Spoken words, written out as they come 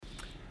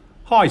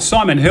Hi,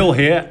 Simon Hill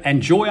here.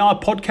 Enjoy our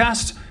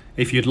podcast?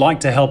 If you'd like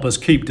to help us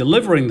keep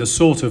delivering the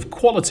sort of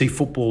quality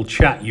football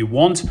chat you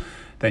want,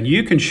 then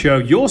you can show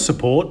your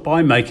support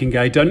by making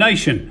a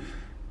donation.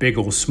 Big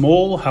or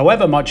small,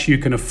 however much you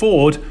can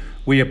afford,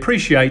 we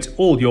appreciate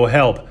all your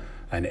help,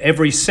 and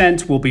every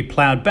cent will be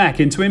ploughed back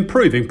into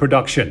improving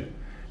production.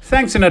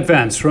 Thanks in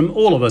advance from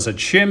all of us at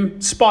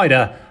Shim,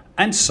 Spider,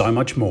 and so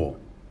much more.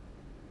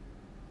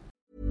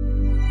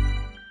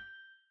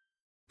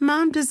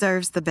 Mom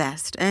deserves the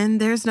best, and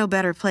there's no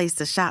better place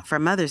to shop for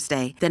Mother's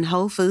Day than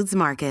Whole Foods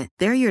Market.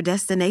 They're your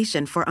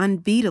destination for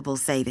unbeatable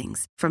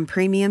savings, from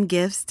premium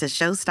gifts to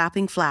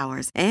show-stopping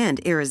flowers and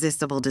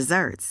irresistible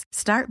desserts.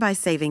 Start by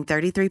saving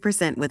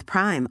 33% with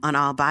Prime on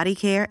all body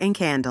care and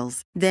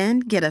candles.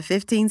 Then get a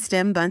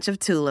 15-stem bunch of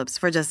tulips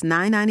for just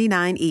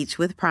 $9.99 each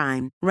with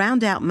Prime.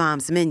 Round out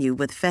Mom's menu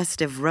with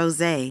festive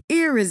rosé,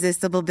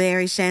 irresistible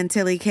berry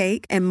chantilly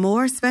cake, and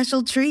more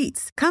special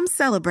treats. Come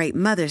celebrate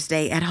Mother's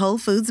Day at Whole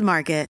Foods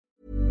Market.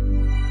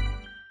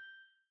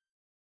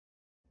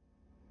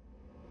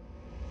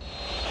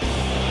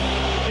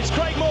 It's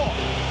Craig Moore.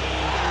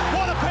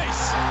 What a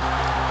piece.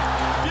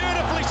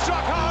 Beautifully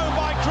struck home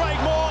by Craig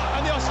Moore,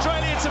 and the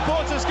Australian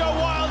supporters go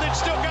wild in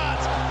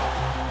Stuttgart.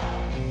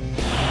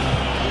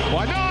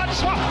 Why not?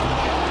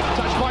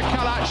 Touched by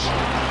Kalash.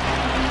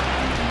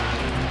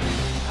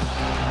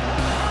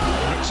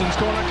 Rickson's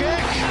corner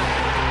kick.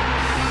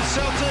 And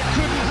Celtic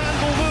couldn't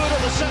handle Wood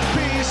on the set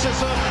piece.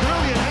 It's a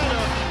brilliant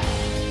header.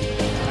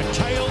 And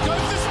Cahill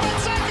goes to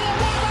spectacular.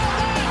 What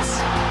about that?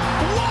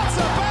 What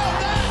about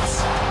that?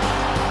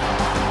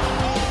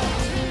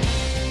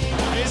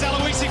 Here's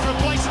Aloisi for a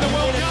place in the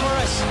World Cup.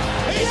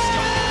 He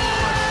scored!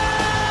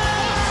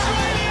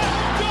 Australia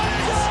have got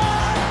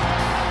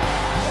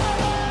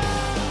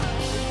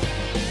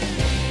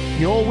it!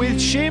 You're with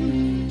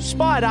Shim,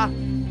 Spider,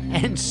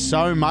 and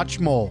so much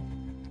more.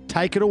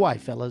 Take it away,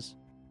 fellas.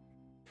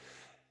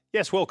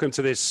 Yes, welcome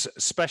to this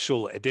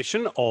special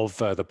edition of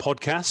the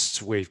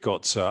podcast. We've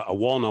got a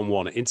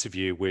one-on-one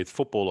interview with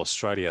Football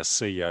Australia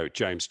CEO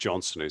James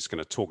Johnson, who's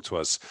going to talk to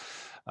us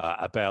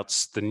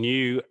about the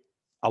new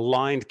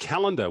aligned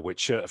calendar,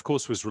 which, of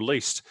course, was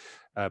released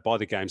by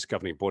the Games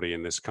governing body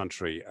in this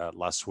country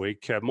last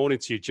week. Morning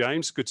to you,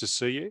 James. Good to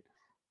see you.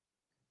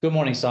 Good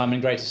morning,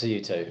 Simon. Great to see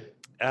you too.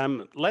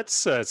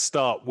 Let's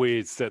start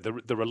with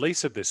the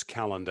release of this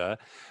calendar,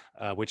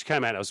 which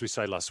came out, as we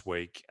say, last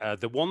week.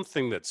 The one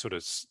thing that sort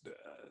of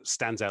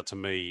stands out to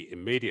me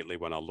immediately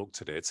when I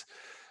looked at it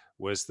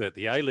was that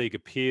the A-League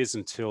appears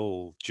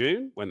until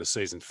June when the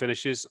season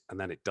finishes, and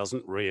then it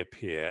doesn't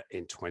reappear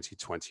in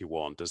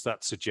 2021. Does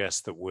that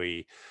suggest that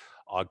we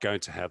are going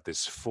to have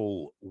this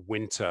full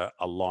winter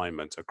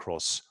alignment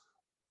across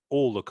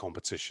all the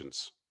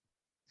competitions?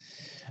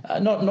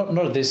 Not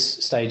at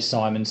this stage,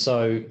 Simon.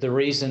 So the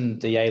reason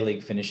the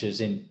A-League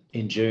finishes in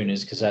June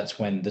is because that's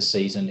when the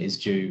season is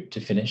due to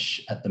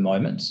finish at the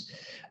moment.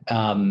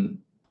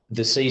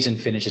 The season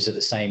finishes at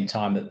the same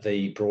time that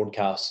the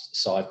broadcast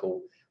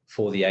cycle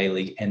for the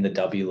A-League and the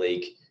W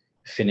League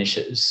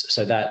finishes.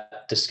 So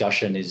that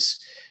discussion is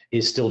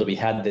still to be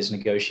had. There's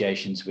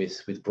negotiations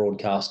with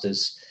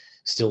broadcasters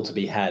still to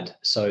be had.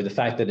 So the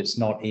fact that it's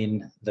not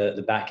in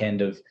the back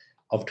end of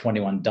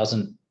 21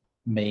 doesn't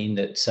mean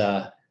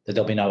that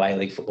there'll be no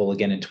A-League football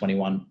again in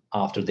 21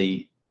 after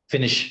the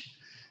finish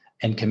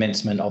and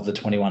commencement of the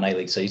 21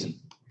 A-League season.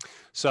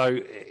 So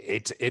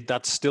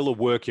that's still a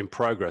work in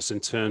progress in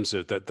terms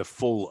of the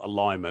full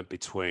alignment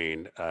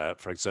between,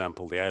 for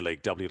example, the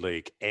A-League, W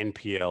League,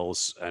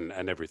 NPLs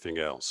and everything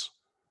else.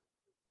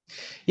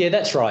 Yeah,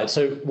 that's right.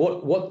 So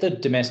what the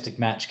domestic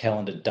match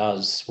calendar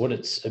does, what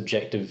its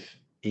objective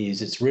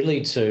is, it's really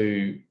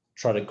to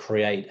try to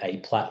create a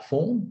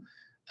platform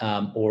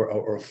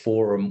or a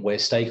forum where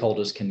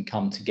stakeholders can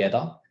come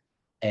together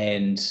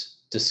and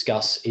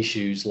discuss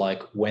issues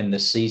like when the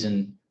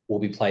season will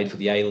be played for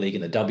the A-League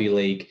and the W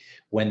League,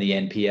 when the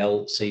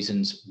NPL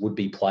seasons would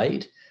be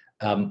played,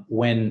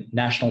 when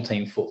national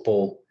team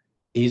football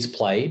is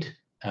played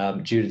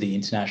due to the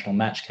international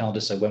match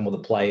calendar. So when will the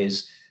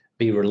players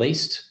be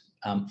released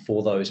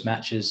for those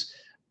matches?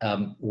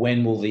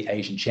 When will the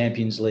Asian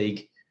Champions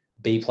League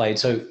be played?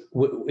 So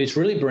it's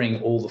really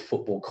bringing all the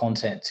football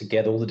content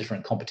together, all the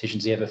different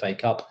competitions, the FFA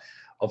Cup,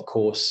 of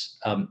course,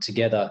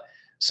 together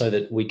so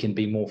that we can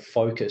be more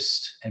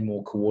focused and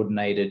more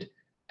coordinated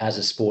as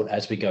a sport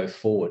as we go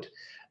forward.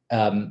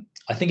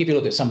 I think if you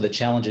look at some of the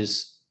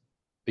challenges,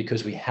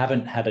 because we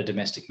haven't had a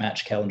domestic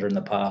match calendar in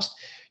the past,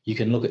 you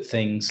can look at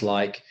things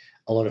like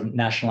a lot of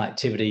national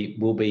activity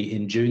will be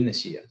in June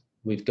this year.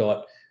 We've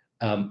got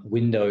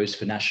windows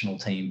for national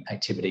team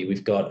activity.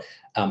 We've got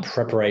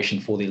preparation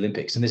for the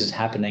Olympics, and this is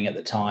happening at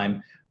the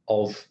time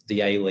of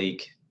the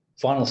A-League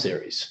final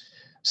series.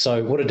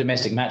 So what a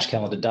domestic match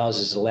calendar does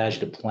is it allows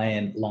you to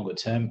plan longer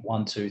term,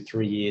 1, 2,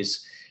 3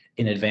 years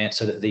in advance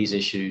so that these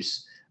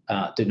issues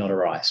do not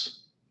arise.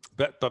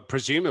 But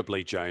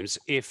presumably, James,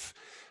 if,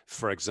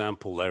 for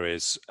example, there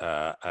is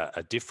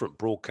a different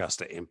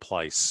broadcaster in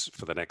place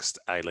for the next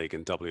A-League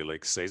and W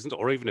League seasons,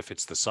 or even if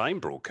it's the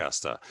same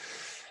broadcaster,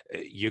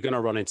 you're going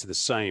to run into the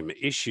same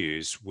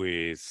issues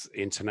with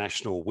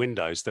international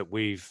windows that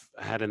we've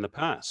had in the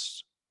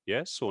past.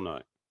 Yes or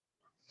no?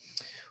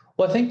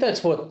 Well, I think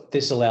that's what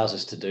this allows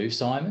us to do,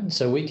 Simon.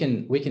 So we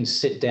can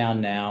sit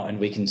down now and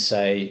we can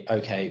say,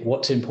 okay,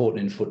 what's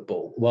important in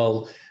football?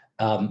 Well,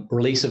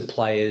 release of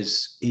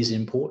players is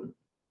important,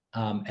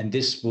 and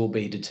this will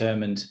be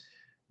determined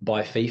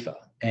by FIFA.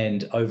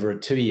 And over a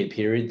 2-year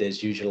period,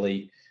 there's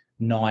usually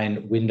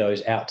 9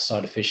 windows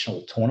outside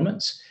official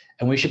tournaments,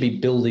 and we should be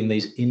building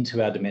these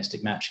into our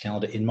domestic match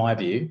calendar, in my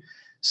view,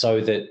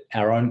 so that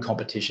our own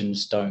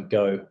competitions don't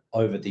go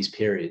over these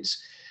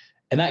periods.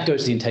 And that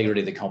goes to the integrity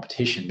of the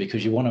competition,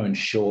 because you want to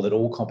ensure that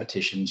all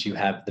competitions, you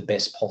have the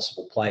best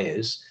possible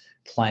players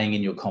playing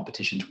in your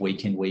competitions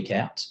week in, week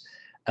out.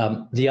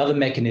 The other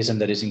mechanism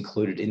that is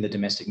included in the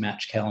domestic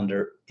match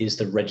calendar is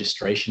the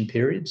registration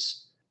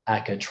periods,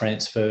 aka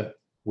transfer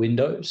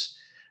windows.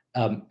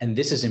 And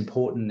this is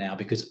important now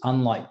because,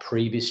 unlike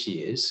previous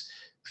years,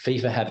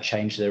 FIFA have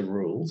changed their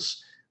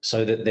rules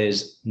so that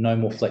there's no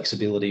more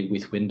flexibility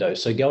with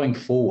windows. So going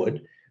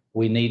forward,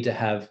 we need to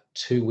have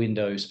 2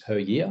 windows per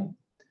year.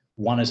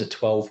 One is a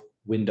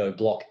 12-window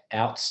block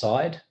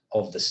outside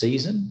of the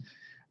season,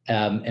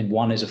 and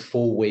one is a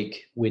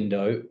 4-week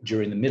window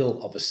during the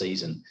middle of a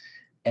season.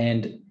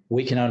 And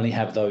we can only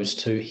have those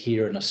 2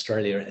 here in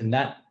Australia. And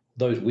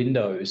those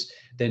windows,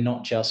 they're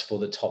not just for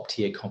the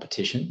top-tier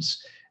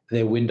competitions.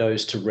 They're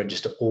windows to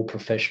register all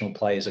professional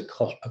players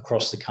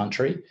across the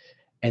country.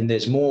 And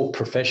there's more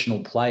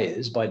professional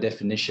players, by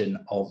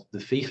definition of the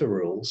FIFA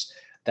rules,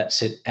 that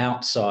sit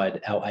outside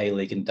our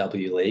A-League and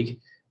W-League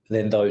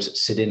than those that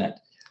sit in it.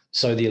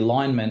 So the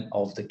alignment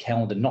of the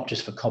calendar, not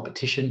just for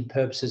competition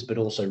purposes, but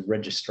also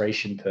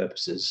registration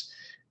purposes,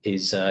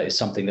 is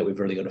something that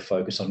we've really got to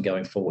focus on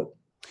going forward.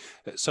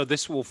 So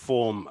this will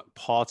form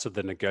part of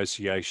the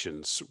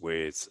negotiations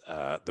with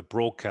the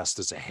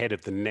broadcasters ahead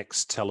of the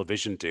next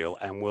television deal,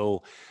 and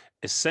will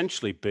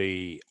essentially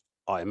be,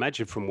 I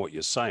imagine from what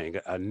you're saying,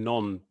 a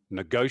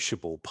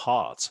non-negotiable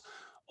part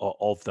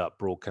of that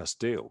broadcast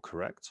deal,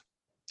 correct?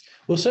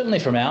 Well, certainly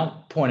from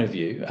our point of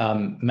view,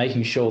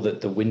 making sure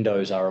that the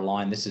windows are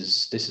aligned, this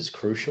is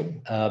crucial.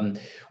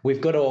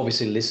 We've got to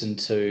obviously listen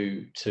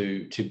to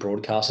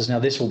broadcasters. Now,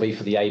 this will be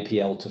for the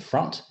APL to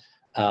front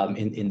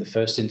in the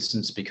first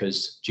instance,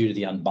 because due to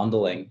the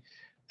unbundling,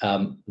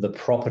 the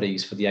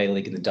properties for the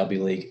A-League and the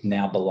W-League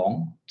now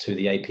belong to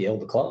the APL,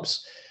 the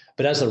clubs.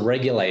 But as a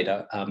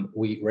regulator,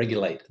 we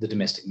regulate the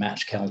domestic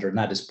match calendar, and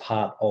that is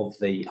part of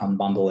the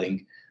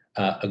unbundling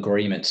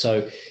agreement.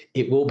 So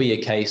it will be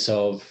a case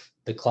of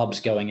the clubs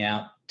going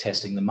out,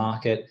 testing the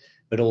market,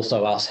 but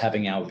also us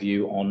having our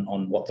view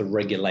on what the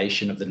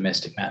regulation of the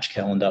domestic match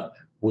calendar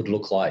would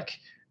look like.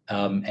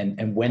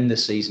 And when the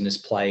season is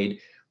played,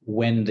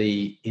 when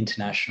the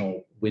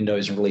international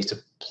windows and release of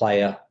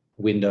player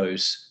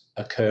windows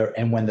occur,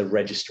 and when the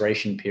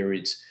registration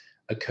periods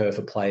occur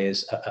for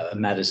players, are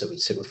matters that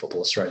would sit with Football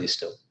Australia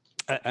still.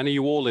 And are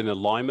you all in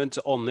alignment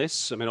on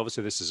this? I mean,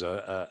 obviously this is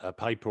a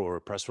paper or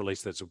a press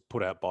release that's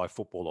put out by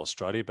Football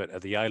Australia, but are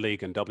the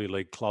A-League and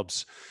W-League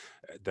clubs,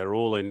 they're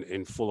all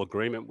in full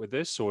agreement with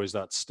this, or is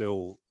that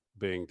still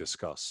being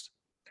discussed?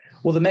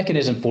 Well, the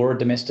mechanism for a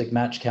domestic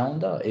match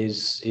calendar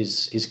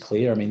is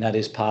clear. I mean, that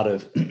is part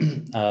of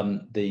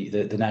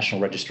the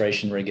national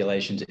registration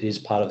regulations. It is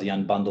part of the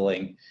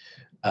unbundling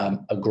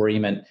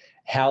agreement.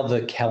 How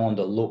the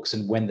calendar looks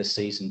and when the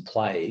season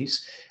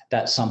plays,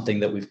 that's something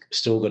that we've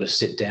still got to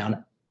sit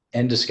down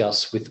and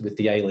discuss with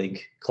the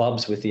A-League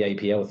clubs, with the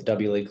APL, with the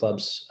W-League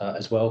clubs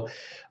as well.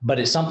 But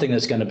it's something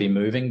that's going to be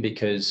moving,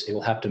 because it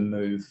will have to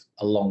move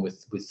along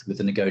with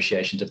the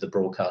negotiations of the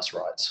broadcast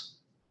rights.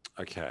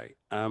 Okay.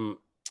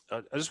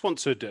 I just want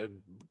to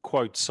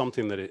quote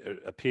something that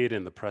appeared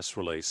in the press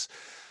release.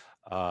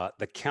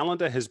 The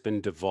calendar has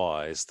been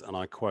devised, and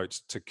I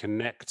quote, to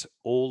connect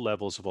all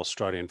levels of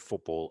Australian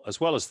football, as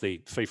well as the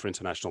FIFA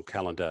International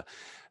calendar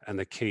and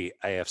the key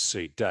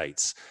AFC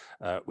dates.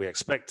 We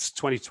expect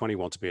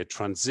 2021 to be a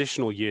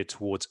transitional year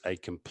towards a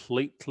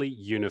completely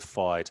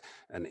unified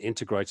and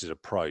integrated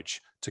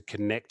approach to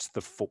connect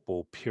the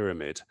football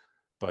pyramid,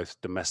 both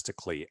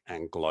domestically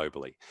and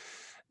globally.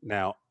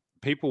 Now,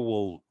 people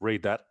will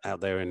read that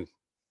out there in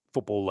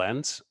football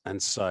land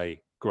and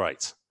say,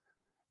 great.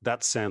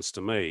 That sounds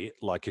to me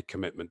like a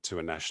commitment to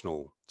a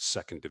national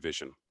second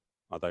division.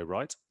 Are they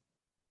right?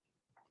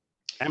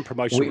 And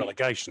promotion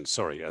relegation,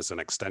 sorry, as an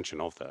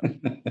extension of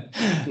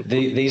that.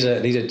 These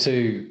are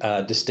 2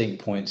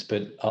 distinct points,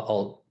 but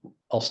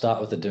I'll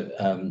start with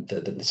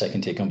the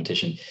second tier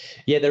competition.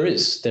 Yeah, there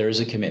is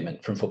a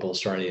commitment from Football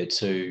Australia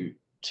to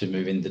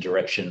move in the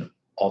direction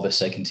of a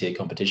second tier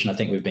competition. I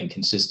think we've been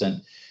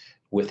consistent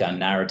with our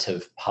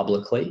narrative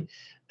publicly.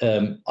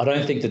 I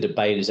don't think the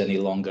debate is any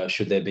longer,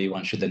 should there be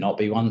one, should there not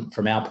be one?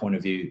 From our point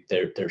of view,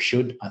 there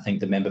should. I think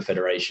the member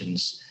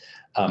federations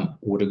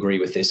would agree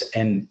with this,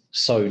 and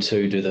so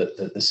too do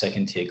the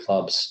second tier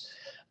clubs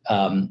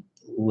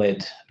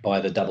led by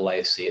the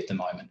AAFC at the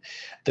moment.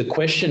 The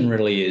question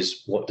really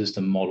is, what does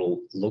the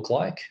model look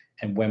like,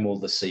 and when will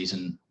the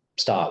season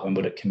start? When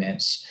would it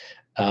commence?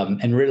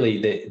 And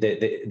really,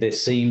 there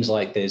seems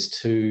like there's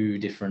two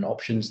different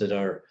options that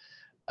are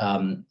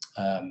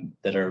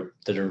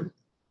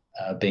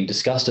being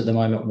discussed at the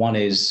moment. One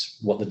is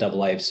what the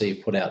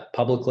AAFC put out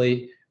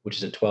publicly, which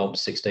is a 12 to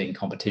 16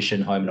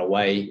 competition, home and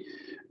away,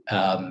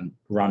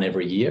 run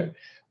every year.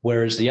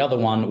 Whereas the other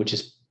one, which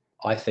is,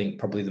 I think,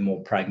 probably the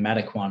more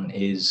pragmatic one,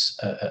 is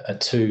a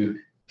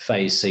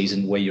two-phase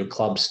season where your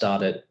clubs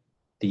start at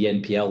the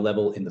NPL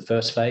level in the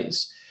first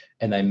phase,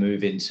 and they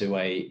move into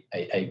a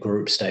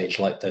group stage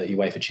like the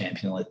UEFA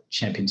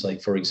Champions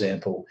League, for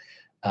example,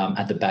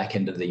 at the back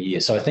end of the year.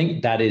 So I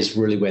think that is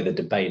really where the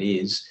debate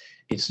is.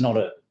 It's not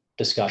a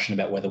discussion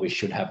about whether we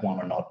should have one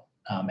or not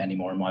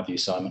anymore, in my view,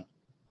 Simon.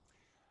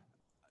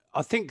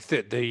 I think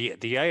that the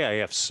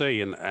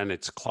AAFC and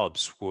its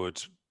clubs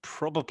would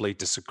probably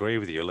disagree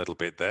with you a little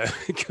bit there,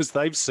 because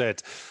they've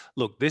said,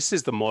 look, this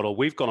is the model.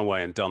 We've gone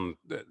away and done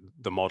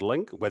the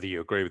modelling, whether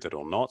you agree with it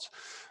or not.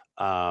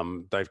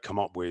 They've come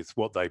up with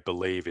what they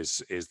believe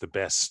is the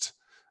best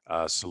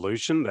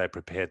solution. They're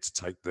prepared to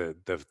take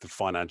the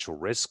financial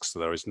risks. So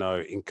there is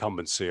no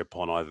incumbency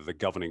upon either the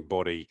governing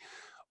body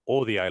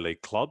or the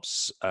A-League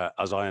clubs.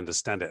 As I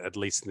understand it, at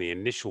least in the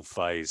initial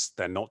phase,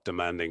 they're not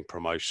demanding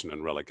promotion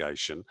and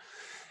relegation.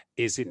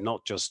 Is it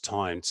not just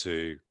time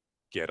to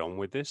get on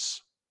with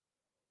this?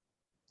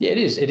 Yeah, it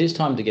is. It is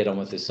time to get on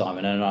with this,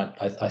 Simon, and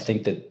I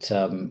think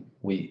that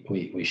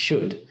we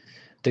should.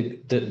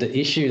 The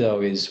issue,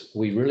 though, is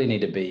we really need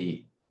to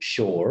be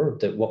sure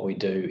that what we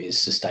do is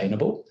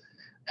sustainable,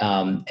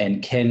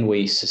 and can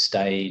we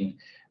sustain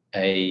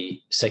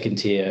a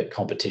second-tier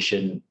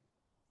competition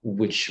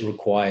which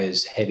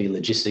requires heavy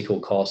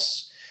logistical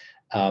costs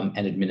and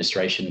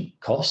administration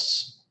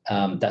costs?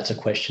 That's a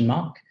question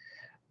mark.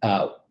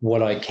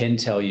 What I can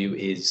tell you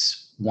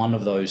is one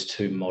of those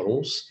two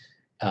models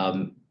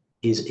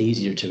is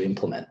easier to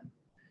implement.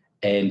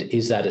 And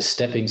is that a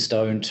stepping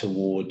stone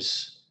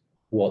towards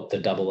what the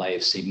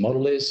AAFC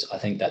model is? I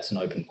think that's an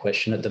open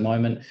question at the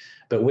moment.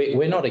 But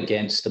we're not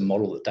against the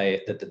model that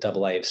the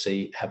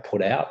AAFC have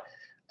put out.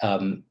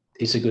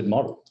 It's a good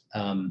model.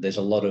 There's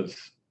a lot of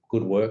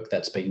good work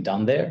that's been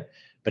done there.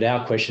 But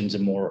our questions are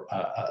more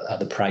are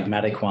the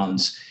pragmatic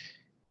ones.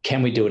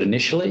 Can we do it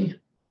initially?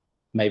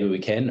 Maybe we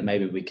can,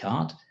 maybe we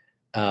can't.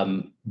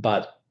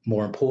 But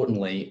more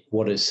importantly,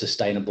 what is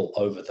sustainable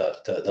over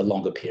the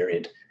longer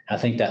period? I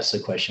think that's the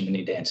question we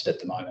need to answer at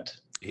the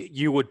moment.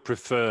 You would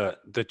prefer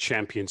the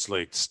Champions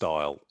League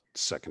style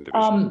second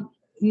division?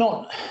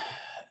 Not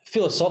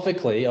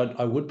philosophically.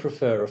 I would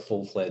prefer a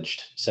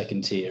full-fledged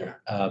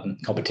second-tier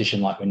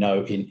competition like we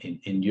know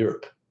in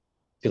Europe.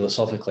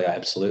 Philosophically, I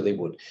absolutely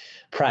would.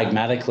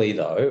 Pragmatically,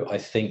 though, I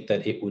think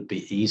that it would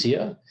be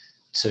easier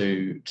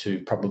to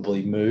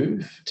probably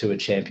move to a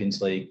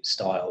Champions League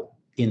style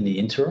in the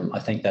interim. I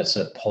think that's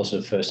a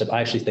positive first step.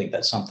 I actually think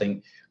that's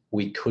something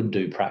we could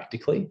do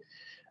practically.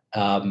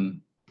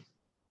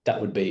 That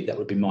would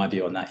be my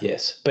view on that,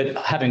 yes. But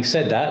having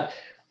said that,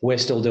 we're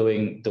still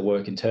doing the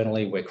work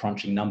internally. We're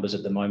crunching numbers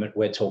at the moment.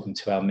 We're talking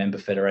to our member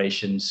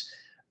federations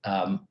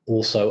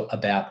also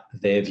about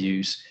their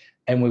views,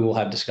 and we will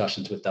have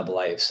discussions with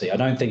AAFC. I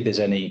don't think there's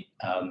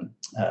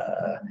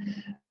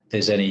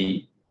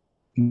any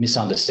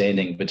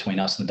misunderstanding between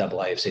us and the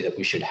AAFC that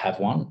we should have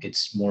one.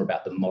 It's more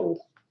about the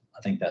model.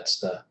 I think that's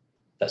the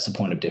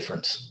point of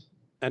difference.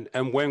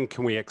 And when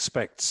can we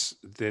expect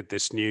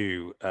this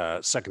new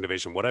second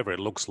division, whatever it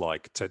looks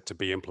like, to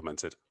be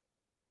implemented?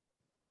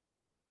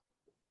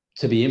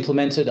 To be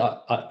implemented,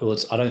 I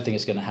don't think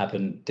it's going to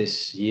happen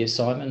this year,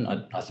 Simon.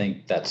 I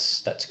think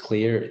that's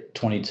clear.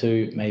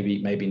 22,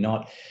 maybe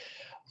not.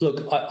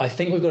 Look, I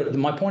think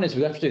my point is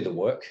we have to do the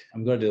work.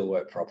 I'm going to do the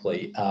work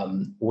properly.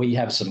 We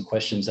have some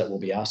questions that we'll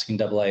be asking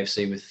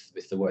AAFC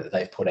with the work that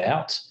they've put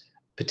out,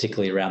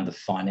 particularly around the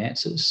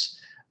finances.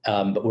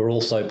 But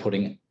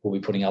we'll be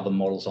putting other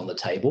models on the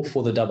table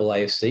for the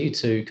AAFC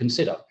to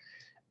consider.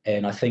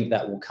 And I think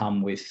that will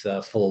come with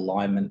full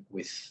alignment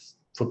with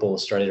Football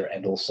Australia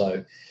and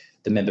also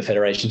the member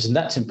federations. And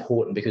that's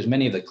important because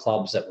many of the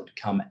clubs that would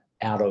come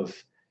out of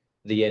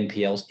the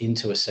NPLs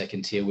into a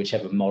second tier,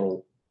 whichever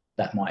model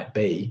that might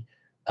be,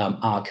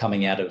 are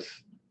coming out of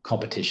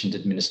competitions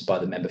administered by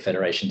the member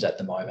federations at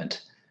the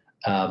moment.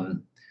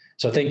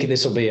 So I think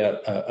this will be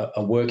a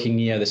working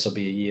year. This will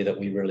be a year that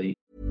we really...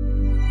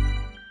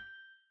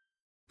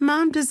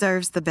 Mom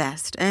deserves the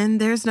best, and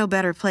there's no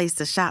better place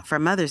to shop for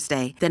Mother's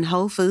Day than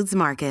Whole Foods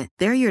Market.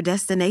 They're your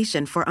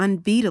destination for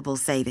unbeatable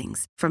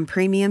savings, from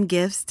premium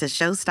gifts to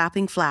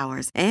show-stopping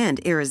flowers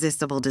and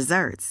irresistible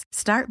desserts.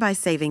 Start by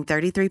saving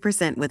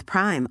 33% with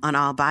Prime on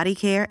all body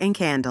care and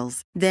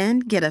candles. Then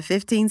get a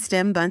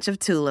 15-stem bunch of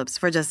tulips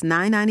for just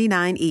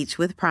 $9.99 each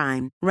with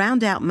Prime.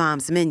 Round out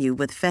Mom's menu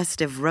with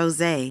festive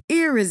rosé,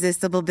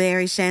 irresistible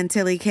berry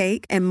chantilly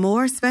cake, and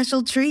more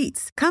special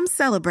treats. Come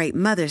celebrate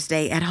Mother's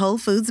Day at Whole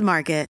Foods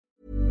Market.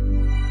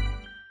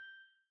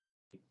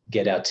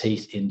 Get our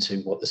teeth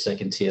into what the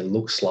second tier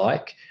looks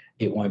like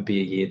it won't be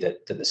a year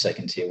that the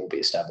second tier will be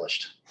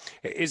established.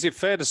 Is it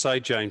fair to say,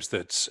 James,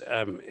 that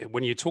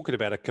when you're talking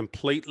about a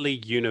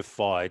completely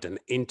unified and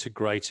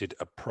integrated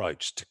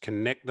approach to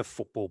connect the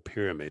football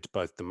pyramid,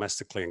 both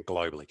domestically and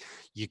globally,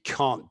 you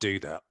can't do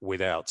that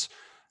without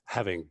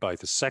having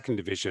both a second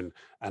division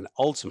and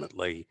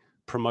ultimately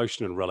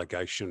promotion and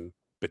relegation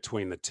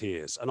between the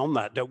tiers? And on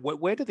that,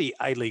 where do the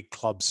A-League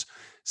clubs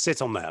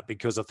sit on that?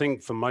 Because I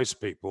think for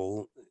most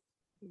people,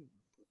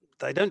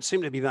 they don't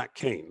seem to be that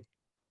keen.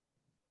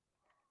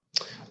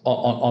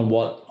 On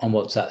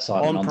what's that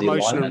side? On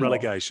promotion and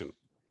relegation.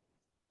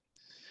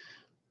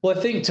 Well,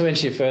 I think to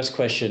answer your first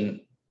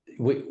question,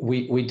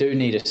 we do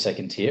need a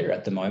second tier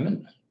at the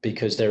moment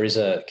because there is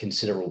a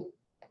considerable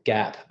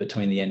gap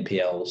between the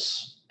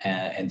NPLs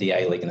and the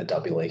A-League and the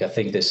W League. I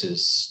think this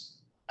is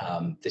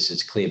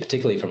clear,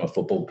 particularly from a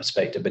football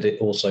perspective, but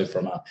also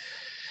from a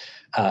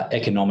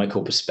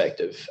economical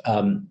perspective.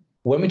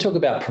 When we talk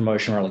about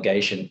promotion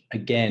relegation,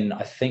 again,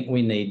 I think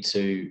we need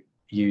to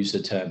use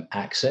the term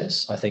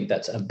access. I think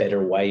that's a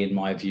better way, in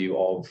my view,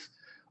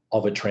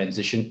 of a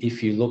transition.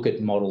 If you look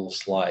at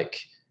models like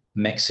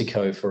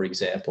Mexico, for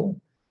example,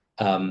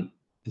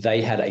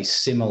 they had a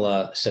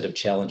similar set of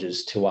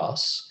challenges to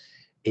us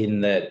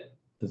in that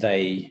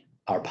they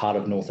are part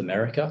of North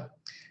America,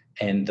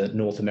 and the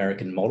North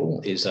American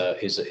model is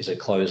a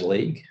closed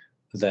league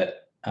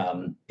that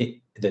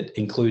that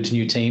includes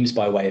new teams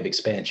by way of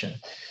expansion.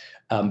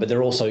 But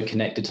they're also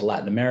connected to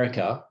Latin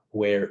America,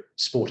 where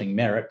sporting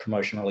merit,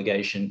 promotion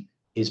relegation,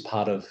 is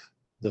part of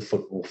the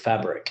football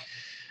fabric.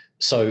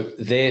 So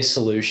their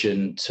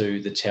solution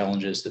to the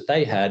challenges that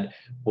they had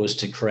was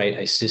to create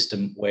a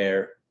system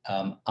where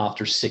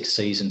after 6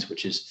 seasons,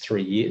 which is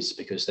 3 years,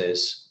 because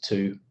there's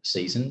 2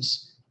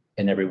 seasons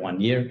in every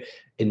 1 year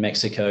in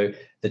Mexico,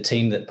 the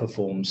team that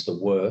performs the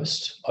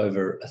worst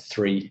over a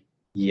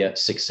 3-year,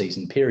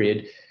 6-season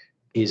period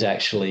is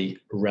actually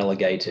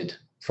relegated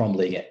from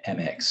Liga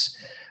MX.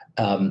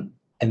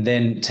 And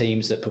then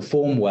teams that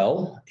perform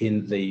well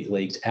in the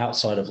leagues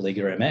outside of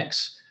Liga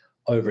MX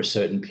over a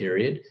certain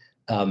period,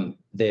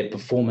 their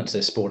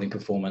sporting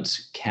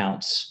performance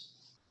counts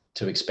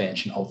to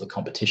expansion of the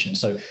competition.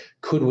 So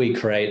could we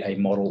create a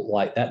model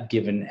like that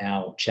given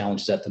our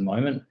challenges at the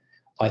moment?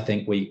 I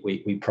think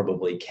we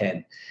probably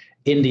can.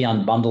 In the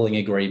unbundling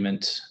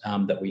agreement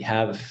that we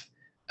have,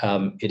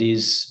 it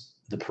is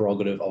the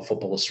prerogative of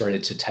Football Australia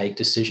to take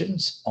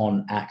decisions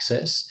on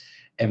access.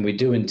 And we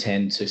do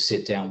intend to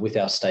sit down with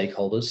our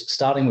stakeholders,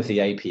 starting with the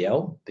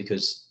APL,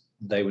 because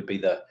they would be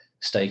the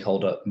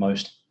stakeholder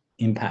most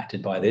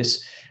impacted by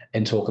this,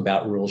 and talk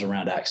about rules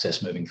around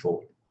access moving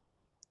forward.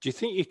 Do you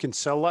think you can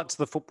sell that to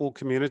the football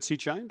community,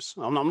 James?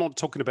 I'm not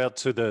talking about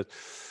to the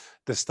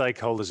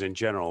stakeholders in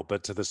general,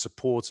 but to the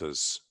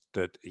supporters,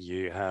 that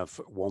you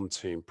have one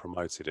team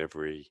promoted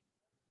every,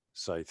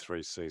 say,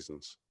 3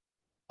 seasons.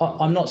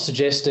 I'm not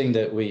suggesting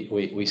that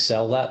we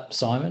sell that,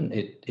 Simon.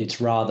 It's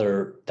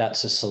rather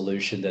that's a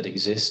solution that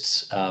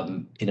exists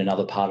in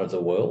another part of the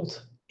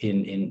world,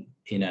 in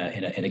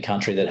a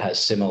country that has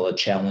similar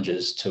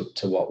challenges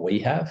to what we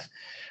have.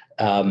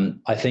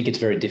 I think it's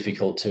very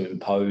difficult to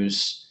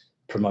impose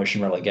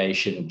promotion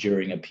relegation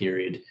during a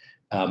period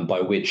by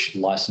which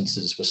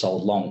licenses were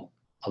sold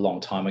a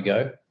long time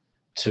ago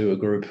to a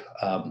group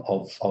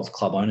of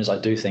club owners. I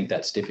do think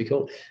that's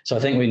difficult. So I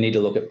think we need to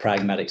look at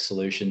pragmatic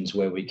solutions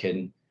where we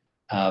can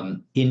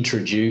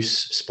introduce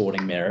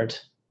sporting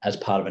merit as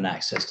part of an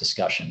access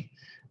discussion.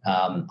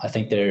 I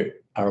think there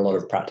are a lot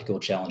of practical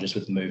challenges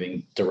with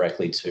moving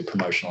directly to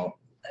promotional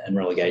and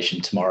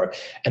relegation tomorrow.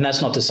 And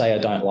that's not to say I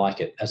don't like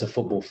it. As a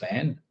football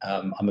fan,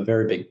 I'm a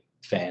very big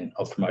fan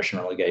of promotion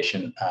and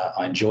relegation.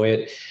 I enjoy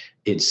it.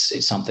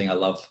 It's something I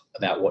love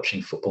about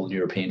watching football,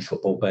 European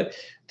football, but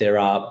there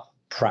are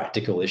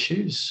practical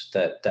issues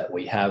that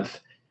we have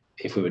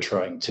if we were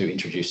trying to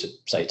introduce it,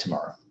 say,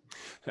 tomorrow.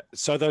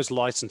 So those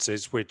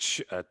licenses, which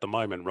at the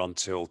moment run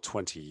till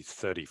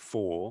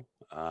 2034,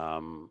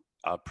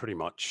 are pretty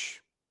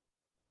much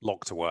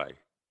locked away.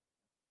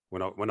 We're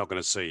not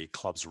going to see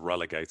clubs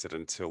relegated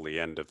until the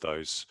end of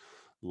those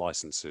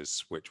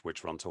licenses,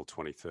 which run till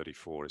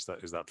 2034. Is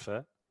that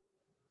fair?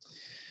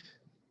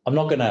 I'm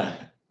not going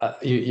to.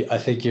 I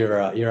think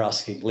you're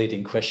asking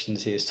leading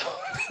questions here. So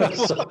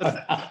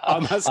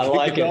I'm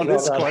asking an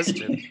honest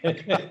question.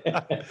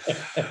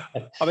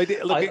 I mean,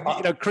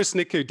 look, Chris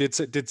Niku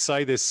did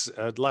say this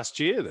last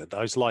year, that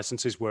those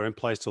licenses were in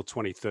place till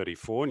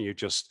 2034, and you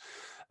just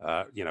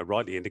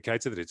rightly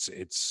indicated that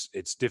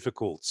it's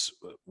difficult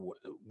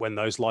when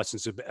those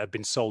licenses have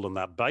been sold on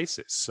that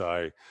basis.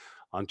 So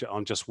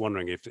I'm just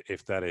wondering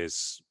if that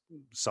is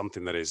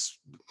something that is,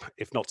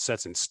 if not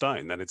set in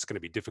stone, then it's going to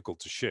be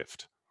difficult to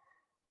shift.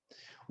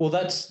 Well,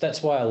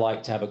 that's why I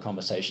like to have a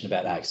conversation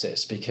about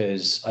access,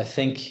 because I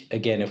think,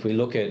 again, if we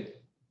look at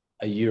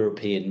a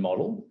European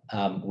model,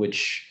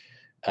 which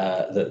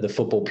the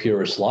football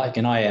purists like,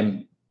 and I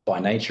am by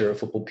nature a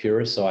football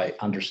purist, so I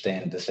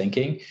understand the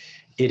thinking,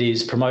 it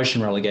is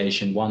promotion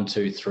relegation, 1,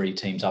 2, 3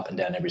 teams up and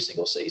down every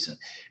single season.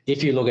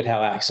 If you look at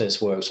how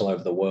access works all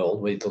over the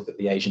world, we look at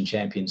the Asian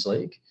Champions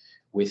League,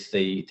 with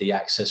the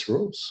access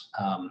rules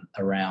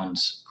around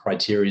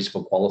criteria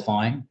for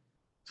qualifying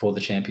for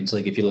the Champions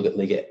League. If you look at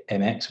Liga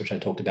MX, which I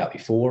talked about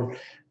before,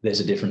 there's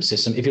a different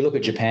system. If you look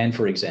at Japan,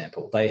 for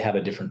example, they have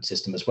a different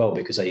system as well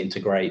because they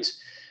integrate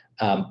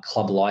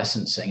club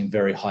licensing and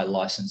very high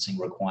licensing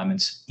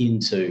requirements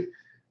into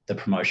the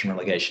promotion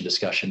relegation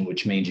discussion,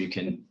 which means you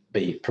can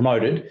be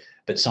promoted,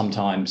 but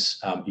sometimes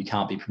you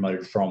can't be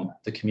promoted from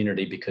the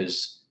community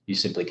because you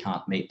simply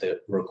can't meet the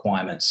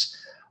requirements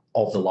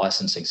of the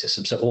licensing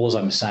system. So all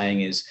I'm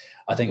saying is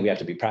I think we have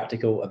to be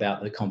practical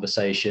about the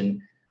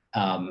conversation.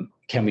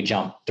 Can we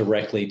jump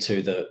directly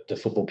to the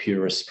football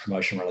purist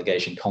promotion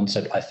relegation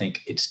concept? I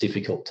think it's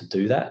difficult to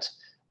do that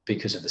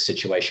because of the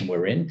situation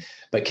we're in.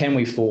 But can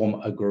we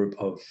form a group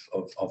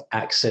of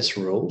access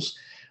rules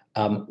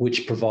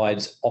which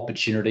provides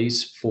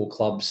opportunities for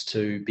clubs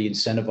to be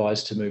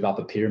incentivized to move up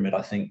a pyramid?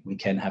 I think we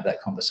can have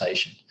that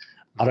conversation.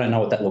 I don't know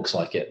what that looks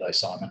like yet, though,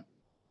 Simon.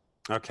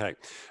 Okay.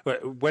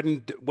 When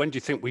do you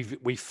think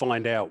we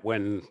find out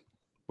when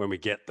we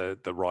get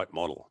the right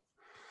model?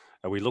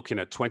 Are we looking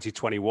at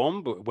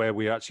 2021, but where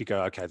we actually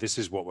go, okay, this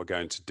is what we're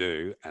going to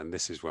do, and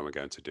this is when we're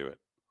going to do it?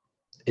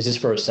 Is this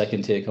for a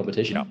second tier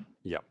competition?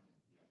 Yeah.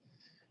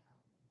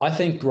 I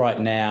think right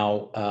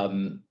now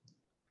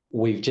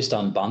we've just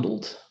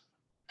unbundled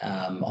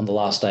on the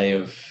last day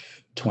of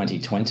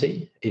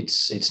 2020.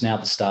 It's now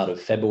the start of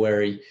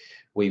February.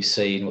 We've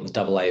seen what the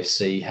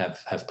AAFC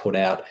have put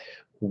out.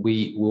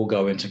 We will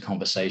go into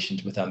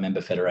conversations with our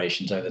member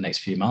federations over the next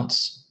few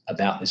months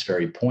about this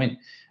very point.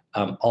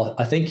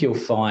 I think you'll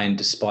find,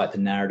 despite the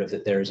narrative,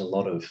 that there is a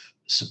lot of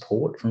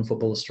support from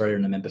Football Australia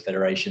and the member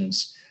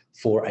federations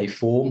for a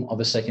form of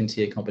a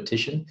second-tier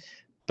competition.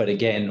 But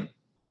again,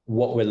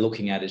 what we're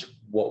looking at is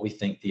what we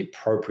think the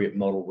appropriate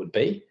model would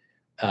be,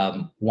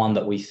 one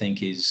that we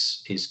think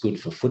is good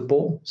for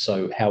football.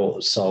 So how it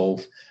will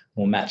solve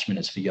more match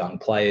minutes for young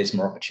players,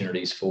 more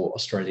opportunities for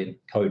Australian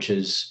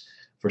coaches,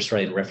 for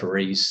Australian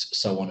referees,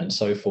 so on and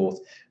so forth.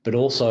 But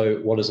also,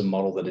 what is a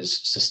model that is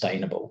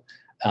sustainable?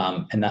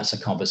 And that's a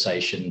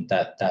conversation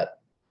that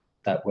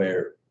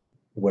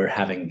we're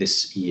having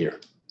this year.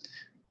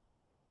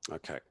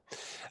 Okay.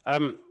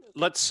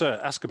 Let's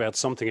ask about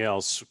something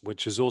else,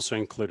 which is also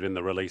included in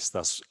the release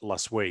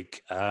last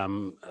week,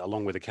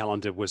 along with the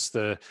calendar, was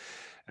the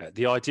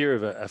idea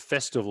of a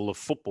festival of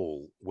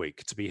football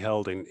week to be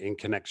held in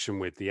connection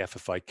with the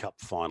FFA Cup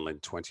final in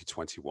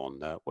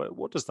 2021.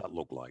 What does that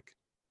look like?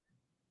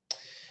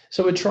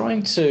 So we're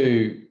trying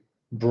to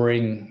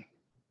bring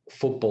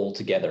football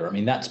together. I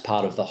mean, that's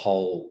part of the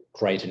whole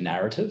greater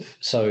narrative.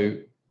 So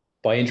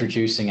by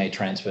introducing a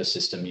transfer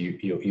system,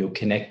 you're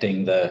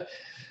connecting the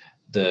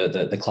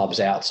clubs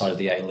outside of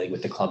the A-League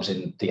with the clubs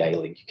in the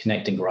A-League. You're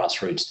connecting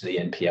grassroots to the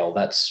NPL.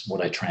 That's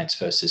what a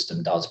transfer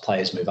system does.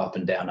 Players move up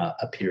and down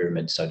a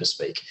pyramid, so to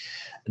speak.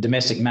 The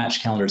domestic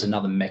match calendar is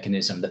another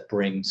mechanism that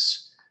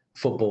brings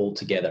football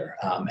together.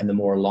 And the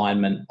more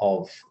alignment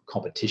of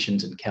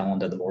competitions and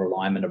calendar, the more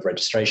alignment of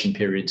registration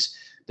periods,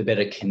 the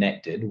better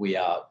connected we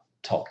are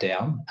top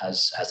down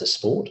as a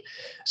sport.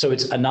 So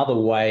it's another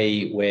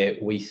way where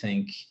we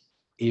think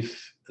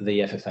if the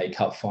FFA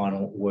Cup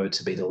final were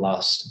to be the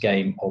last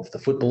game of the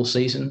football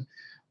season,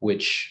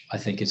 which I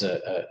think is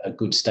a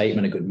good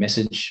statement, a good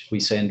message we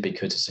send,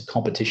 because it's a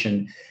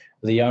competition,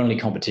 the only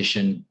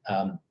competition,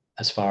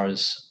 as far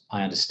as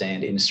I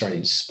understand, in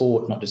Australian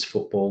sport, not just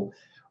football,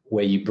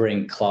 where you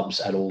bring clubs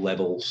at all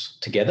levels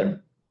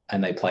together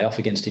and they play off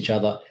against each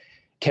other.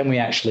 Can we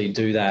actually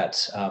do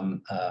that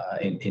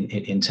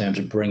in terms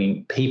of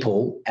bringing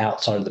people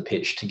outside of the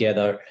pitch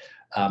together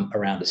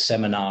around a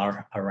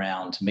seminar,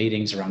 around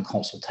meetings, around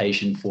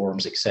consultation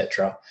forums,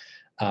 etc.,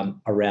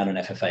 around an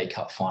FFA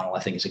Cup final? I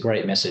think it's a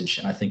great message,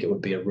 and I think it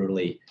would be a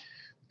really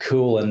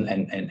cool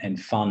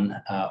and fun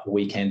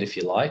weekend, if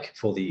you like,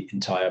 for the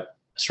entire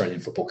Australian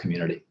football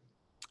community.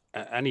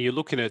 And are you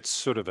looking at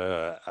sort of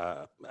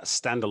a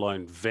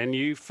standalone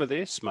venue for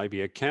this,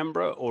 maybe a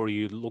Canberra, or are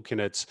you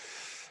looking at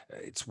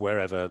it's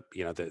wherever,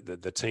 you know,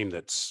 the team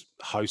that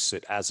hosts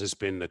it, as has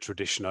been the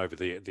tradition over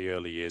the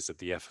early years of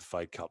the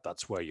FFA Cup,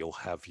 that's where you'll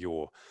have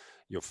your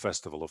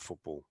festival of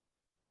football?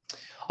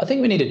 I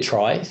think we need to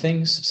try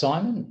things,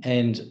 Simon.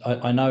 And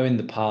I know in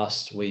the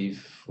past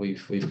we've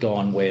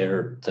gone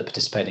where the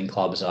participating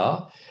clubs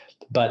are,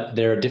 but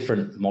there are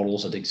different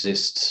models that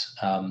exist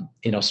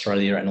in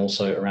Australia and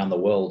also around the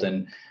world.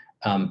 And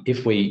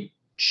if we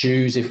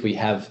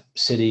have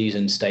cities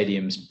and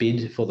stadiums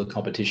bid for the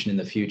competition in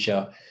the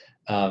future,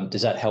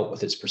 does that help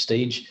with its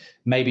prestige?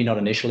 Maybe not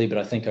initially, but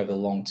I think over the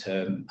long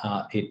term,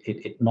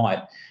 it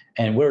might.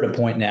 And we're at a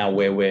point now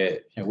where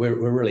we're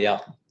really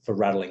up for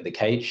rattling the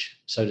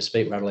cage, so to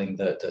speak, rattling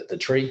the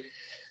tree.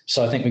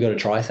 So I think we've got to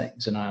try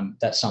things, and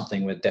that's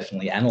something we're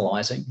definitely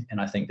analysing.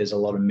 And I think there's a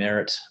lot of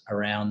merit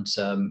around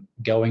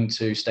going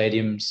to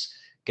stadiums,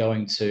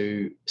 going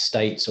to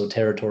states or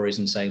territories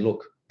and saying,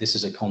 look, this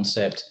is a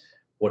concept.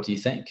 What do you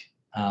think?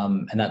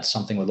 And that's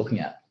something we're looking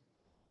at.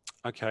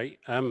 Okay.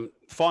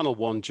 Final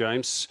one,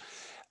 James.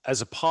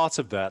 as a part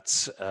of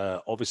that,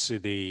 obviously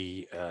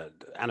the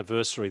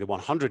anniversary, the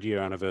 100-year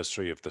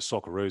anniversary of the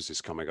Socceroos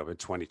is coming up in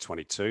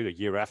 2022, the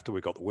year after we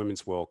got the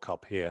Women's World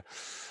Cup here.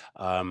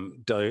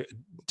 Do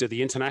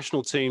the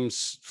international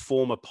teams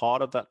form a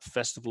part of that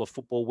Festival of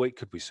Football Week?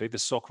 Could we see the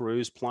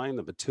Socceroos playing,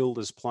 the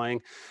Matildas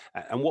playing?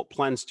 And what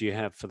plans do you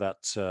have for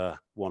that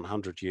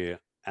 100-year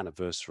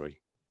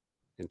anniversary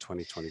in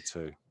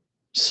 2022?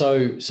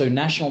 So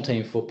national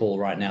team football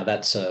right now,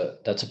 that's a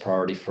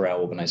priority for our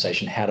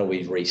organisation. How do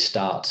we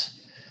restart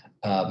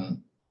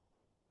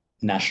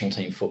national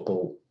team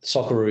football?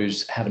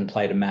 Socceroos haven't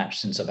played a match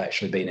since I've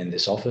actually been in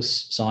this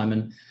office,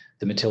 Simon.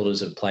 The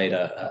Matildas have played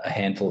a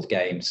handful of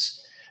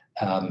games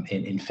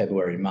in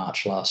February,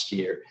 March last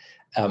year.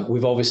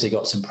 We've obviously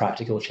got some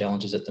practical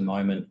challenges at the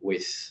moment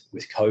with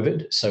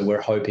COVID. So we're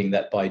hoping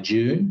that by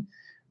June,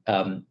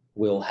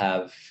 we'll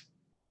have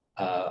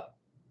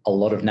a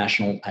lot of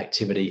national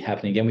activity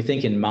happening again. We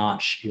think in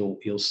March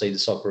you'll see the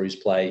Socceroos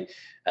play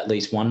at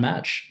least one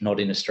match, not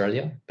in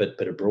Australia,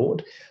 but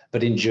abroad.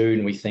 But in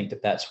June, we think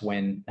that's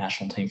when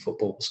national team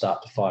football will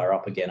start to fire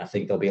up again. I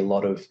think there'll be a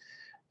lot of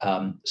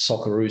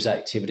Socceroos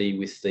activity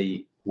with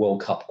the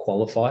World Cup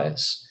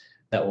qualifiers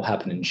that will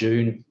happen in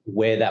June.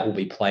 Where that will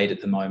be played at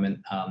the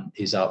moment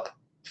is up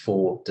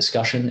for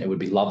discussion. It would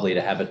be lovely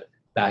to have it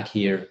back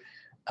here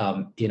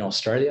in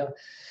Australia.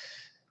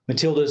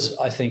 Matildas,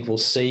 I think we'll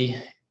see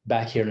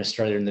back here in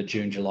Australia in the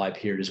June-July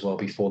period as well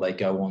before they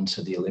go on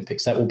to the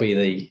Olympics. That will be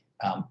the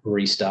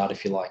restart,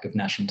 if you like, of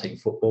national team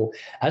football.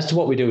 As to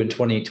what we do in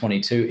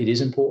 2022, it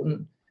is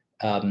important.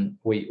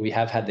 We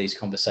have had these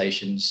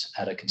conversations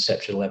at a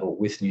conceptual level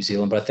with New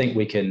Zealand, but I think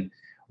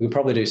we'll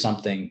probably do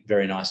something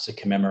very nice to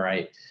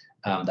commemorate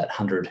that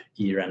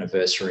 100-year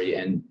anniversary,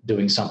 and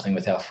doing something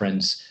with our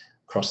friends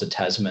across the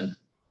Tasman,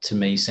 to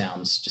me,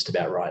 sounds just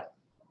about right.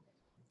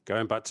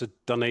 Going back to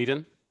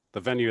Dunedin, the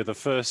venue of the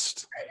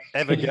first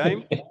ever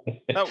game,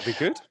 that would be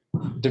good.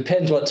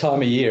 Depends what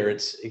time of year.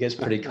 It gets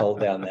pretty cold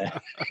down there.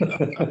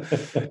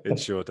 It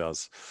sure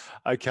does.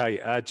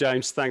 Okay,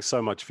 James, thanks so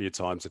much for your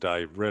time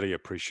today. Really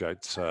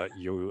appreciate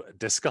you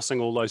discussing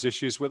all those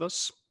issues with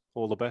us.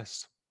 All the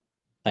best.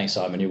 Thanks,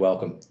 Simon. You're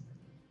welcome.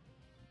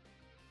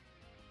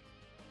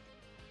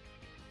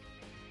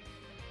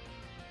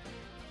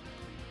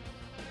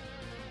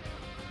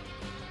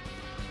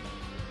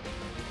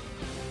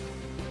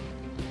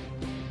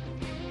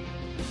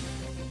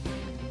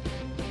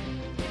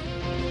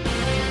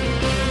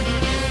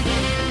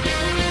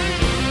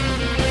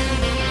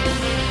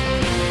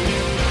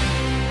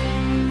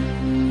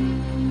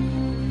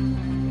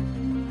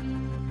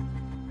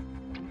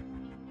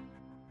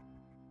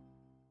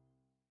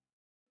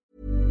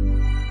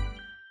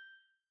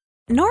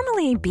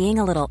 Normally, being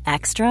a little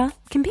extra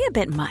can be a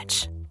bit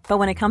much, but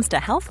when it comes to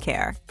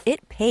healthcare,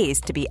 it pays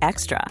to be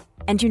extra.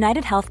 And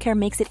United Healthcare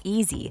makes it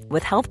easy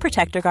with Health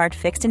Protector Guard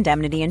fixed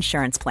indemnity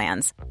insurance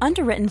plans.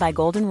 Underwritten by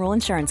Golden Rule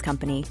Insurance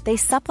Company, they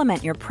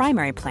supplement your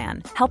primary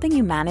plan, helping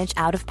you manage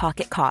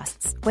out-of-pocket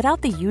costs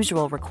without the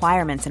usual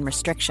requirements and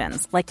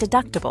restrictions like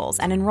deductibles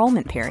and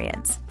enrollment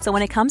periods. So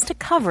when it comes to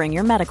covering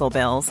your medical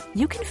bills,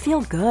 you can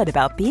feel good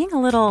about being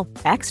a little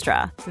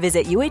extra.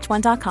 Visit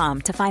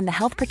UH1.com to find the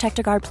Health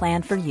Protector Guard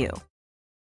plan for you.